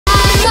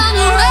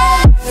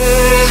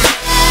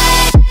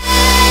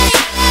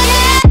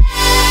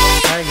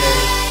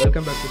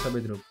Welcome back to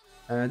சபேத் room.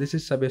 This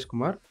is Sabesh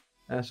Kumar.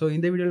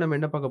 இந்த வீடியோல நம்ம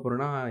என்ன பார்க்க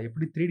போறோம்னா,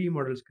 எப்படி 3டி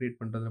மாடல்ஸ் கிரியேட்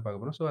பண்றதுன்னு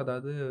பார்க்க போறோம்.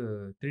 அதாவது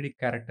 3டி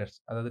கேரக்டர்ஸ்,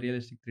 அதாவது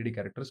ரியலிஸ்டிக் 3டி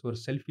கேரக்டர்ஸ் ஒரு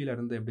செல்ஃபில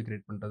இருந்து எப்படி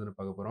கிரியேட் பண்றதுன்னு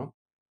பார்க்க போறோம்.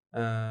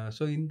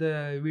 இந்த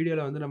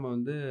வீடியோல வந்து நம்ம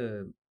வந்து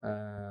அ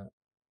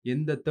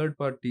எந்த தேர்ட்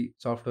பார்ட்டி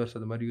சாஃப்ட்வேர்ஸ்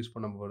அது மாரி யூஸ்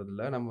பண்ண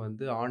போறதில்ல. நம்ம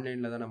வந்து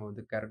ஆன்லைன்ல தான் நம்ம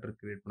வந்து கேரக்டர்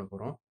கிரியேட் பண்ண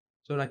போறோம்.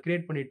 நான்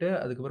கிரியேட் பண்ணிட்டு,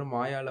 அதுக்கப்புறம்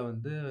மாயால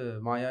வந்து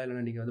மாயா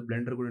இல்லன்னா நீங்க வந்து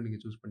பிளெண்டர் கூட நீங்க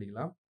சூஸ்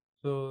பண்ணிக்கலாம்.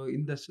 ஸோ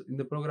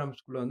இந்த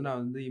புரோகிராம்ஸ்குள்ள வந்து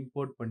நான் வந்து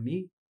இம்போர்ட் பண்ணி,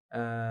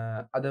 அ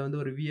அத வந்து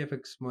ஒரு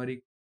விஎஃப்எக்ஸ் மாரி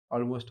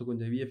ஆல்மோஸ்ட்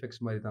கொஞ்சம்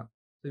விஎஃப்எக்ஸ் மாரி தான்.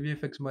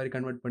 விஎஃப்எக்ஸ் மாரி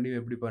கன்வெர்ட் பண்ணி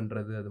எப்படி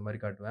பண்றது அது மாரி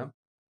காட்டுவேன்.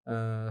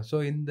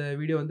 இந்த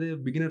வீடியோ வந்து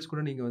பிகினர்ஸ்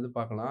கூட நீங்க வந்து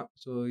பார்க்கலாம்.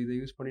 இத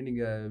யூஸ் பண்ணி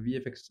நீங்க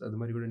விஎஃப்எக்ஸ் அது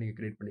மாரி கூட நீங்க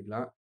கிரியேட்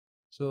பண்ணிக்கலாம்.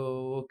 So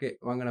okay.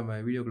 வாங்க நம்ம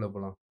வீடியோக்குள்ள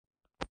போலாம்.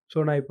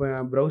 நான் இப்ப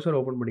என் ப்ரௌசர்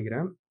ஓப்பன்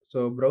பண்ணிக்கிறேன்.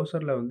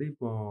 ப்ரௌசர்ல வந்து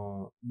இப்போ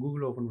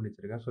Google ஓப்பன் பண்ணி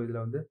வச்சிருக்கேன். இதுல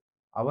வந்து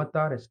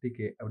அவதார்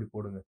எஸ்டிகே அப்படி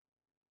போடுங்க.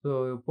 ஸோ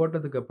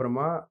போட்டதுக்கு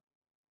அப்புறமா,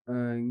 அ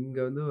இங்க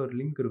வந்து ஒரு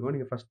லிங்க் இருக்கும்.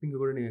 நீங்க ஃபர்ஸ்ட்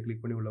லிங்க் கூட நீங்க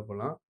கிளிக் பண்ணி உள்ள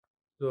போலாம்.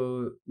 ஸோ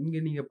இங்க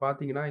நீங்க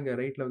பார்த்தீங்கன்னா, இங்க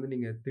ரைட்ல வந்து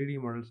நீங்க 3டி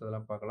மாடல்ஸ்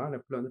அதெல்லாம் பார்க்கலாம்.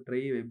 லெஃப்ட்ல வந்து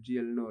ட்ரை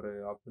வெப்ஜிஎல்னு ஒரு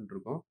ஆப்ஷன்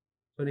இருக்கும்.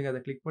 நீங்க அத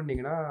கிளிக்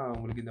பண்ணீங்கன்னா,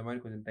 உங்களுக்கு இந்த மாரி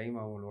கொஞ்சம் டைம்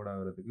ஆகும் லோட்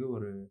ஆகுறதுக்கு.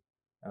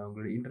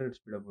 உங்களுடைய இன்டர்நெட்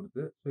ஸ்பீட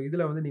பொறுத்து.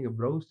 இதுல வந்து நீங்க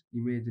ப்ரௌஸ்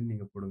இமேஜ்ன்னு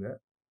நீங்க போடுங்க.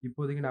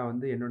 இப்போதைக்கு நான்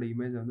வந்து என்னோட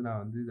இமேஜ வந்து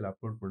நான் வந்து இதுல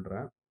அப்லோட்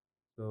பண்றேன்.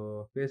 ஸோ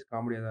ஃபேஸ்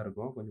காமெடியா தான்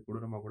இருக்கும். கொஞ்சம்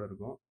கொடூரமா கூட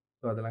இருக்கும்.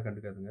 அதெல்லாம்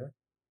கண்டுக்காதீங்க.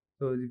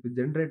 இப்ப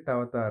ஜெனரேட்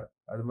அவதார்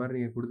அது மாரி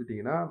நீங்க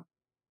குடுத்துட்டீங்கன்னா,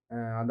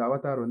 அந்த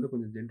அவதார் வந்து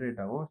கொஞ்சம்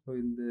ஜெனரேட் ஆகும்.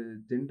 இந்த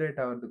ஜெனரேட்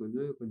ஆகுறதுக்கு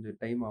வந்து கொஞ்சம்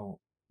டைம் ஆகும்.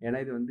 ஏன்னா,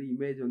 இது வந்து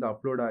இமேஜ் வந்து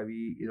அப்லோட்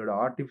ஆகி, இதோட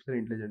ஆர்டிபிஷியல்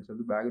இன்டெலிஜென்ஸ்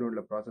வந்து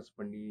பேக்கிரவுண்ட்ல ப்ராசஸ்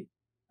பண்ணி,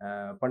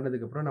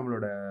 பண்ணதுக்கப்புறம்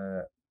நம்மளோட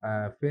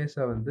ஃபேஸ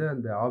வந்து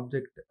அந்த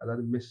ஆப்ஜெக்ட்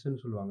அதாவது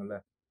மெஷ்ன்னு சொல்லுவாங்கல்ல.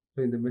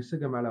 இந்த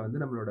மெஷ்ஷுக்கு மேல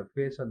வந்து நம்மளோட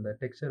ஃபேஸ் அந்த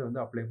டெக்ஸ்சர்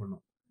வந்து அப்ளை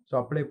பண்ணும்.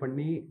 அப்ளை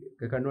பண்ணி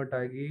கன்வெர்ட்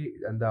ஆகி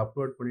அந்த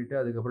அப்லோட் பண்ணிட்டு,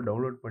 அதுக்கப்புறம்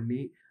டவுன்லோட் பண்ணி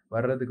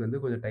வர்றதுக்கு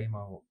வந்து கொஞ்சம் டைம்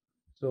ஆகும்.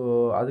 ஸோ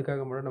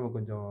அதுக்காக மட்டும் நம்ம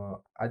கொஞ்சம்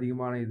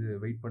அதிகமான இது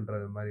வெயிட்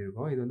பண்றது மாரி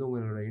இருக்கும். இது வந்து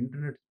உங்களோட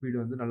இன்டர்நெட் ஸ்பீடு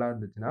வந்து நல்லா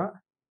இருந்துச்சுன்னா,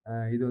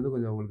 இது வந்து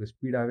கொஞ்சம் உங்களுக்கு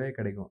ஸ்பீடாவே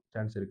கிடைக்கும்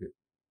சான்ஸ் இருக்கு.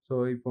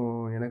 இப்போ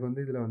எனக்கு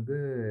வந்து இதுல வந்து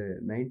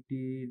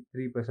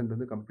 93%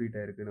 வந்து கம்ப்ளீட்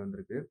ஆயிருக்குன்னு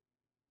வந்திருக்கு.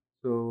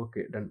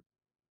 Okay done.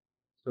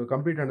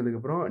 கம்ப்ளீட்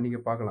ஆனதுக்கப்புறம் நீங்க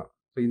பார்க்கலாம்.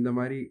 இந்த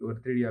மாரி ஒரு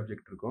 3டி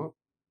ஆப்ஜெக்ட் இருக்கும்.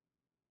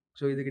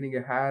 இதுக்கு நீங்க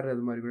ஹேர்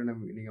அது மாரி கூட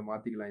நீங்க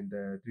மாத்திக்கலாம் இந்த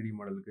 3டி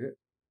மாடலுக்கு.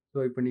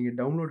 இப்ப நீங்க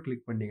டவுன்லோட்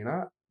கிளிக் பண்ணீங்கன்னா,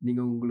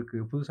 நீங்க உங்களுக்கு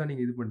புதுசா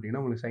நீங்க இது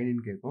பண்ணிட்டீங்கன்னா, உங்களுக்கு சைன்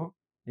இன் கேட்கும்.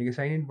 நீங்க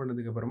சைன் இன்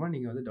பண்ணதுக்கு அப்புறமா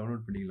நீங்க வந்து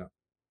டவுன்லோட் பண்ணிக்கலாம்.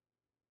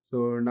 ஸோ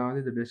நான்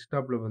வந்து இந்த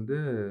டெஸ்க்டாப்ல வந்து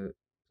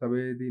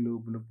சவேதி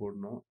நூப்ன்னு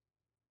போடணும்.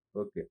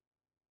 ஓகே.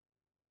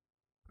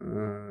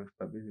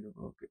 சவேதி noob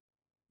okay.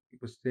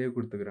 இப்ப சேவ்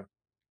குடுத்துக்கிறேன்.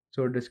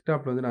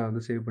 டெஸ்க்டாப்ல வந்து நான்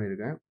வந்து சேவ்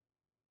பண்ணியிருக்கேன்.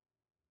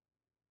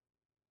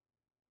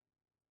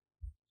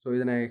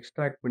 இத நான்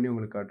எக்ஸ்ட்ராக்ட் பண்ணி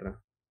உங்களுக்கு காட்டுறேன்.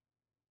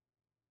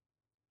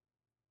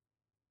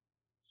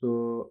 ஸோ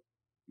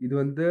இது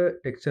வந்து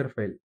டெக்ஸ்சர்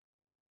ஃபைல்.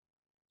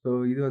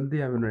 இது வந்து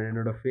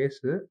என்னோட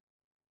ஃபேஸு.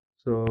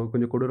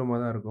 கொஞ்சம் கொடூரமா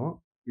தான் இருக்கும்.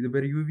 இது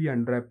பேரு யுவி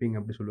அன்ராப்பிங்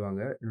அப்படி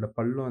சொல்லுவாங்க. என்னோட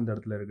பல்லும் அந்த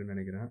இடத்துல இருக்குன்னு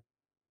நெனைக்கிறேன்.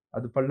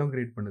 அது பல்லும்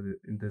கிரியேட் பண்ணுது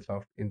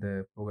இந்த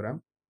புரோகிராம்.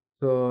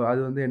 ஸோ அது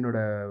வந்து என்னோட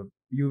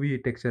யுவி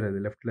டெக்ஸ்சர் அது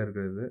லெஃப்ட்ல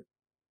இருக்கிறது.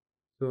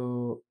 ஸோ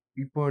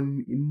இப்போ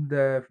இந்த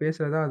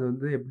ஃபேஸ்ல தான் அது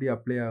வந்து எப்படி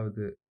அப்ளை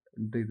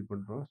ஆகுதுன்ட்டு இது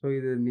பண்றோம்.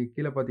 இது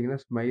கீழ பார்த்தீங்கன்னா,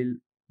 ஸ்மைல்,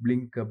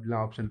 பிளிங்க்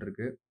அப்படிலாம் ஆப்ஷன்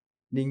இருக்கு.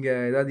 நீங்க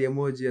ஏதாவது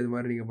எமோஜி அது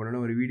மாரி நீங்க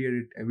பண்ணணும்னா ஒரு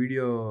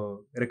வீடியோ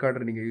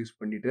ரெக்கார்டர் நீங்க யூஸ்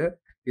பண்ணிட்டு,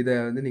 இத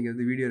வந்து நீங்க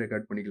வந்து வீடியோ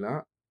ரெக்கார்ட்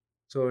பண்ணிக்கலாம்.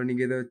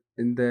 நீங்க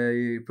இந்த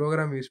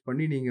புரோகிராம் யூஸ்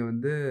பண்ணி நீங்க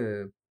வந்து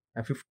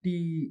 50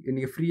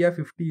 நீங்க ஃப்ரீயா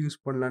 50 யூஸ்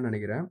பண்ணலாம்னு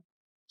நெனைக்கிறேன்.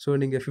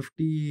 நீங்க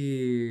 50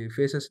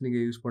 ஃபேஸஸ் நீங்க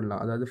யூஸ்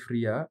பண்ணலாம். அதாவது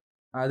ஃப்ரீயா.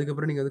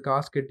 அதுக்கப்புறம் நீங்க வந்து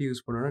காசு கட்டி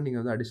யூஸ் பண்ணணும்னா, நீங்க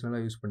வந்து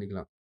அடிஷனலா யூஸ்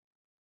பண்ணிக்கலாம்.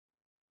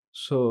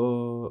 ஸோ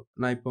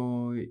நான் இப்போ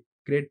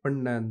கிரியேட்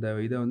பண்ண அந்த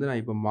இத வந்து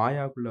நான் இப்போ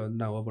மாயாக்குள்ள வந்து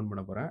நான் ஓப்பன்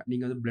பண்ண போறேன்.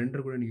 நீங்க வந்து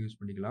பிளெண்டர் கூட நீங்க யூஸ்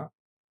பண்ணிக்கலாம்.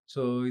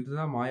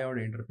 இதுதான் மாயாவோட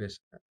இன்டர்ஃபேஸ்.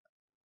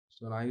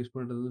 நான் யூஸ்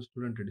பண்றது வந்து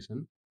ஸ்டூடண்ட்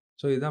எடிஷன்.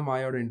 இதுதான்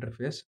மாயாவோட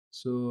இன்டர்ஃபேஸ்.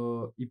 ஸோ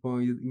இப்போ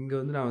இங்க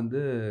வந்து நான் வந்து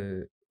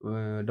அ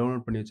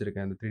டவுன்லோட் பண்ணி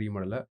வச்சிருக்கேன் அந்த 3டி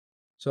மாடல.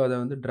 அத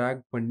வந்து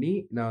டிராக் பண்ணி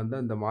நான் வந்து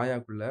அந்த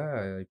மாயாக்குள்ள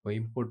இப்போ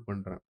இம்போர்ட்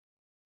பண்றேன்.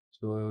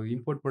 ஸோ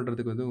இம்போர்ட்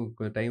பண்றதுக்கு வந்து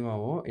கொஞ்சம் டைம்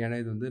ஆகும். ஏன்னா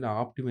இது வந்து நான்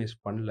ஆப்டிமைஸ்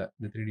பண்ணல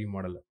இந்த 3டி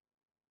மாடல.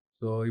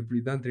 இப்படி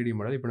தான் 3டி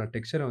மாடல். இப்போ நான்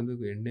டெக்ஸ்சர வந்து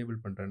எனேபிள்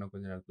பண்றேன் இன்னும்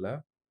கொஞ்ச நேரத்துல.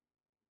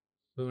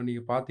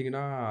 நீங்க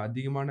பார்த்தீங்கன்னா,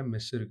 அதிகமான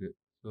மெஷ் இருக்கு.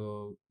 ஸோ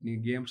நீங்க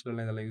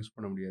கேம்ஸ்லலாம் இதெல்லாம் யூஸ்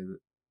பண்ண முடியாது.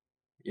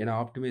 ஏன்னா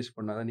ஆப்டிமைஸ்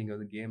பண்ணா தான் நீங்க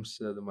வந்து கேம்ஸ்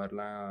அது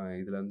மாரிலாம்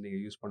இதுல வந்து நீங்க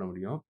யூஸ் பண்ண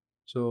முடியும்.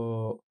 ஸோ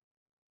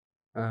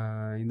அ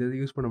இந்த இது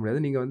யூஸ் பண்ண முடியாது.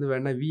 நீங்க வந்து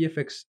வேணா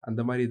விஎஃப்எக்ஸ்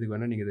அந்த மாரி இதுக்கு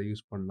வேணா நீங்க இத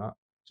யூஸ் பண்ணலாம்.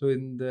 ஸோ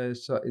இந்த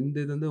இந்த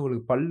இது வந்து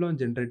உங்களுக்கு பல்லும்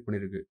ஜெனரேட்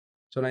பண்ணியிருக்கு.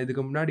 நான்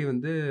இதுக்கு முன்னாடி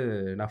வந்து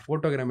நான்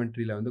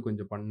ஃபோட்டோகிராமெட்ரில வந்து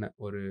கொஞ்சம் பண்ணேன்.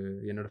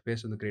 என்னோட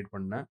ஃபேஸ் வந்து கிரியேட்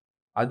பண்ணேன்.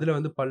 அதுல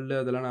வந்து பல்லு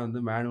அதெல்லாம் நான்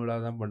வந்து மேனுவலா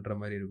தான் பண்ற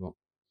மாரி இருக்கும்.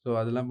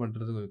 அதெல்லாம்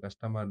பண்றது கொஞ்சம்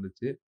கஷ்டமா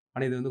இருந்துச்சு.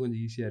 ஆனா இது வந்து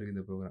கொஞ்சம் ஈஸியா இருக்கு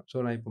இந்த ப்ரோகிராம்.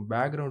 நான் இப்போ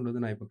பேக்கிரவுண்ட்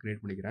வந்து நான் இப்போ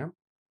கிரியேட் பண்ணிக்கிறேன்.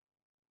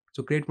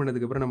 கிரியேட்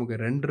பண்ணதுக்கப்புறம் நமக்கு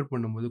ரெண்டர்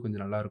பண்ணும்போது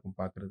கொஞ்சம் நல்லாருக்கும்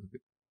பார்க்கறதுக்கு.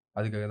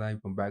 அதுக்காக தான்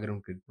இப்போ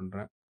பேக்கிரவுண்ட் கிரியேட்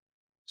பண்றேன்.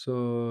 ஸோ,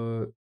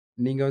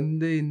 நீங்க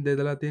வந்து இந்த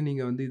இது எல்லாத்தையும்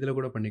நீங்க வந்து இதுல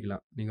கூட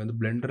பண்ணிக்கலாம். நீங்க வந்து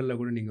பிளெண்டர்ல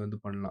கூட நீங்க வந்து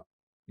பண்ணலாம்.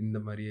 இந்த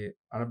மாரியே.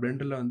 ஆனா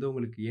பிளெண்டர்ல வந்து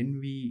உங்களுக்கு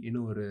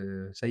என்வின்னு ஒரு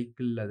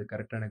சைக்கிள் அது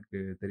கரெக்ட்டா எனக்கு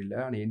தெரியல.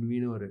 ஆனா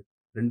என்வின்னு ஒரு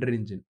ரெண்டர்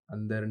இன்ஜின்.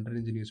 அந்த ரெண்டர்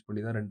இன்ஜின் யூஸ்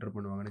பண்ணி தான் ரெண்டர்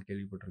பண்ணுவாங்கன்னு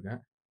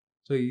கேள்விப்பட்டுருக்கேன்.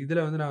 ஸோ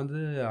இதுல வந்து நான்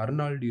வந்து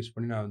அர்னால்ட் யூஸ்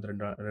பண்ணி நான் வந்து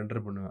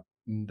ரெண்டர் பண்ணுவேன்.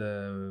 இந்த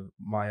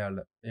மாயால.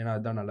 ஏன்னா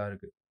அதான்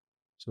நல்லாருக்கு.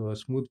 ஸோ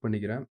ஸ்மூத்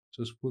பண்ணிக்கிறேன்.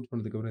 ஸோ ஸ்மூத்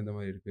பண்ணதுக்கப்புறம் இந்த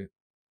மாரி இருக்கு.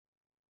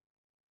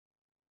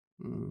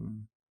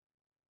 ம்.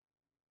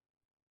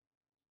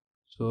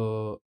 ஸோ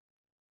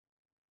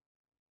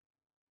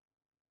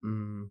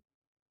ம்.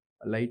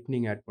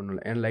 லைட்னிங் ஆட் பண்ணல.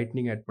 ஏன்னா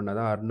லைட்னிங் ஆட் பண்ணா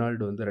தான்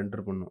அர்னால்டு வந்து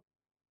ரெண்டர் பண்ணும்.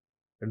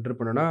 ரெண்டர்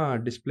பண்ணும்னா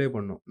டிஸ்ப்ளே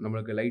பண்ணும்.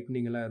 நம்மளுக்கு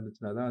லைட்னிங்லாம்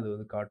இருந்துச்சுனா தான் அது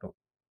வந்து காட்டும்.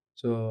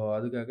 ஸோ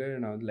அதுக்காக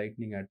நான் வந்து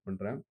லைட்னிங் ஆட்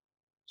பண்றேன்.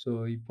 ஸோ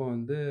இப்போ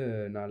வந்து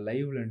நான்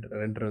லைவ்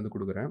ரெண்டர் வந்து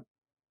குடுக்குறேன்.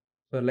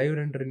 ஸோ லைவ்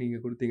ரெண்டர் நீங்க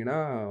குடுத்தீங்கன்னா,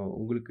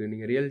 உங்களுக்கு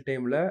நீங்க ரியல்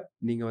டைம்ல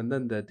நீங்க வந்து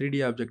அந்த 3டி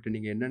ஆப்ஜெக்ட்ட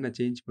நீங்க என்னென்ன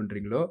சேஞ்ச்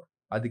பண்றீங்களோ,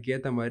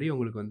 அதுக்கேத்த மாரி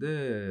உங்களுக்கு வந்து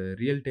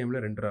ரியல் டைம்ல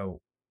ரெண்டர்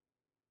ஆகும்.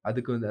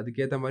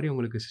 அதுக்கேத்த மாரி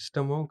உங்களுக்கு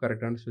சிஸ்டமும்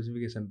கரெக்ட்டான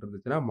ஸ்பெசிஃபிகேஷன்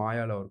இருந்துச்சுன்னா,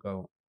 மாயால ஒர்க்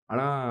ஆகும்.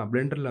 ஆனா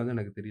பிளெண்டர்ல வந்து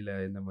எனக்கு தெரியல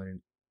எந்த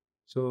மாரின்னு.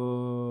 ஸோ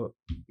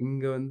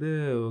இங்க வந்து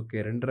ஓகே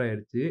ரெண்டர்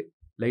ஆயிருச்சு.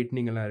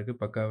 லைட்னிங் எல்லாம் இருக்கு.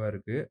 பக்காவா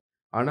இருக்கு.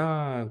 ஆனா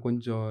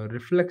கொஞ்சம்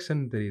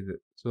ரிஃப்ளெக்ஷன் தெரியுது.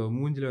 ஸோ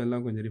மூஞ்சில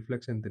எல்லாம் கொஞ்சம்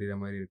ரிஃப்ளெக்ஷன் தெரியிற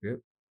மாரி இருக்கு.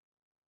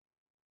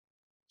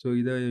 ஸோ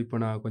இத இப்ப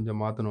நான் கொஞ்சம்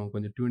மாத்தணும்.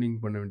 கொஞ்சம் டியூனிங்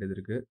பண்ண வேண்டியது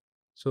இருக்கு.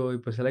 ஸோ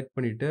இப்ப செலக்ட்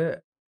பண்ணிட்டு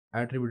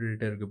அட்ரிபியூட்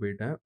எடிட்டருக்கு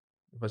போயிட்டேன்.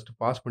 ஃபர்ஸ்ட்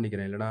பாஸ்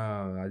பண்ணிக்கிறேன். இல்லன்னா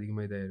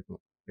அதிகமா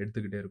இதாயிருக்கும்.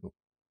 எடுத்துக்கிட்டே இருக்கும்.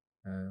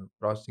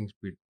 Processing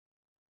speed.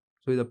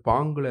 ஸோ இத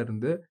பாங்குல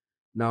இருந்து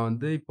நான்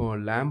வந்து இப்போ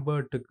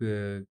லேம்பர்ட்டுக்கு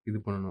இது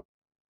பண்ணணும்.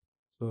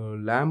 ஸோ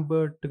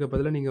லேம்பர்ட்டுக்கு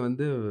பதிலா நீங்க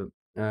வந்து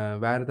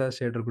வேற ஏதாவது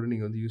ஷேடர் கூட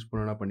நீங்க வந்து யூஸ்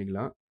பண்ணணும்னா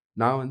பண்ணிக்கலாம்.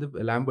 நான் வந்து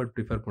லேம்பர்ட்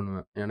பிரிஃபர்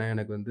பண்ணுவேன். ஏன்னா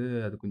எனக்கு வந்து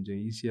அது கொஞ்சம்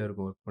ஈஸியா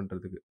இருக்கும் ஒர்க்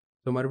பண்றதுக்கு.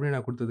 ஸோ மறுபடியும்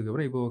நான்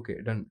குடுத்ததுக்கப்புறம் இப்போ ஓகே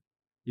டன்.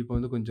 இப்போ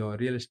வந்து கொஞ்சம்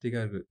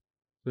ரியலிஸ்டிக்கா இருக்கு.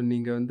 ஸோ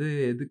நீங்க வந்து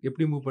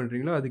எப்படி மூவ்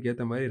பண்றீங்களோ அதுக்கு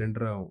ஏத்த மாரி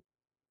ரெண்டர் ஆகும்.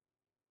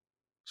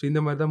 ஸோ இந்த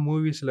மாரி தான்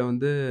மூவிஸ்ல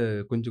வந்து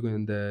கொஞ்சம்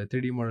இந்த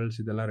 3டி மாடல்ஸ்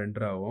இதெல்லாம்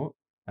ரெண்டர் ஆகும்.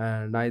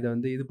 நான் இத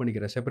வந்து இது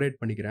பண்ணிக்கிறேன். செப்பரேட்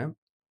பண்ணிக்கிறேன்.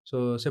 ஸோ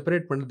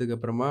செப்பரேட் பண்ணதுக்கு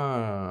அப்புறமா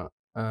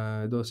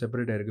ஏதோ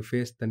செப்பரேட் ஆயிருக்கு.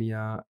 ஃபேஸ்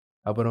தனியா,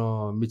 அப்புறம்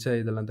மிச்ச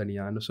இதெல்லாம்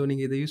தனியா. ஸோ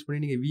நீங்க இத யூஸ் பண்ணி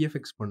நீங்க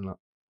விஎஃப்எக்ஸ் பண்ணலாம்.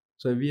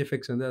 ஸோ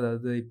விஎஃப்எக்ஸ் வந்து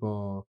அதாவது இப்போ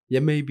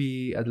எம்ஐபி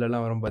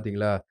அதுலலாம் வரும்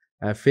பார்த்தீங்களா?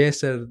 ஃபேஸ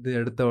வந்து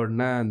எடுத்த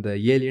உடனே அந்த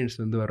ஏலியன்ஸ்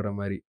வந்து வர்ற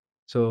மாரி.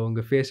 ஸோ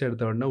உங்க ஃபேஸ்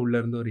எடுத்த உடனே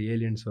உள்ளருந்து ஒரு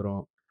ஏலியன்ஸ்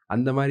வரும்.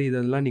 அந்த மாரி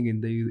இதெல்லாம் நீங்க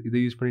இத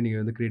யூஸ் பண்ணி நீங்க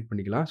வந்து கிரியேட்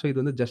பண்ணிக்கலாம். ஸோ இது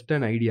வந்து ஜஸ்ட்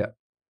அன் ஐடியா.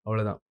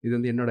 அவ்வளோதான். இது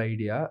வந்து என்னோட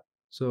ஐடியா.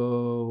 ஸோ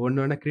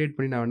ஒண்ணு வேணா கிரியேட்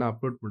பண்ணி நான் வேணா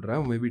அப்லோட்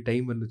பண்றேன். மேபி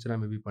டைம் இருந்துச்சுன்னா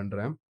மேபி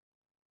பண்றேன்.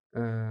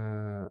 அ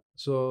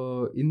ஸோ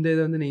இந்த இத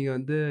வந்து நீங்க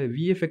வந்து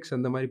விஎஃப்எக்ஸ்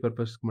அந்த மாரி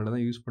பர்ப்பஸ்க்கு மட்டும்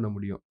தான் யூஸ் பண்ண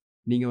முடியும்.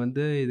 நீங்க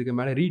வந்து இதுக்கு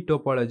மேல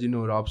ரீடோபாலஜின்னு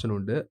ஒரு ஆப்ஷன்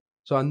உண்டு.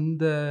 ஸோ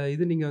அந்த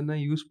இது நீங்க வந்து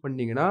யூஸ்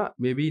பண்ணீங்கன்னா,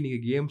 மேபி நீங்க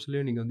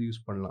கேம்ஸ்லயும் நீங்க வந்து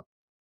யூஸ் பண்ணலாம்.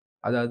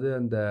 அதாவது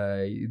அந்த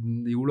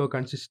இவ்ளோ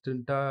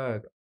கன்சிஸ்டன்ட்டா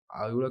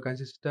இவ்ளோ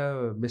கன்சிஸ்டன்ட்டா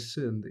மெஷ்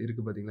வந்து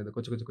இருக்கு பார்த்தீங்களா? இந்த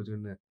கொச்ச கொச்ச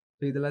கொச்சன்னு.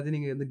 ஸோ இது எல்லாத்தையும்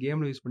நீங்க வந்து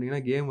கேம்ல யூஸ்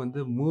பண்ணீங்கன்னா, கேம் வந்து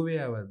மூவே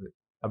ஆவாது.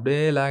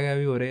 அப்படியே லேக்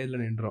ஆகி ஒரே இதுல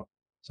நின்றும்.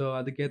 ஸோ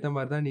அதுக்கேத்த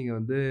மாரி தான் நீங்க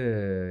வந்து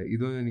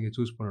இதுவும் நீங்க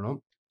சூஸ் பண்ணணும்.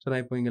 ஸோ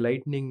நான் இப்போ இங்க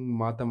லைட்னிங்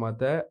மாத்த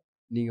மாத்த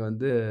நீங்க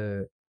வந்து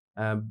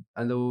அ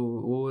அந்த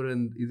ஒவ்வொரு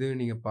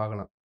இதையும் நீங்க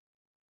பார்க்கலாம்.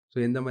 ஸோ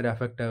எந்த மாரி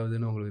அஃபெக்ட்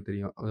ஆகுதுன்னு உங்களுக்கு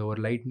தெரியும். அந்த ஒரு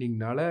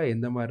லைட்னிங்னால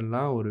எந்த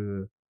மாரிலாம் ஒரு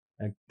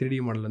 3டி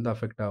மாடல் வந்து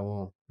அஃபெக்ட்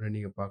ஆகும் அப்படின்னு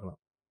நீங்க பார்க்கலாம்.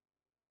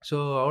 ஸோ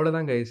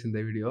அவ்வளோதான் கைஸ் இந்த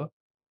வீடியோ.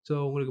 ஸோ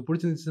உங்களுக்கு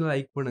புடிச்சிருந்துச்சுன்னா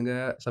லைக் பண்ணுங்க,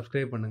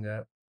 சப்ஸ்கிரைப் பண்ணுங்க.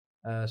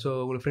 ஸோ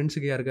உங்க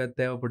ஃப்ரெண்ட்ஸுக்கு யாருக்காவது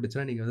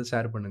தேவைப்பட்டுச்சுன்னா நீங்க வந்து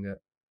ஷேர் பண்ணுங்க.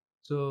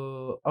 ஸோ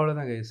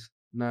அவ்வளோதான் கைஸ்.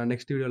 நான்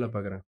நெக்ஸ்ட் வீடியோல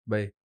பார்க்குறேன்.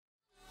 பை.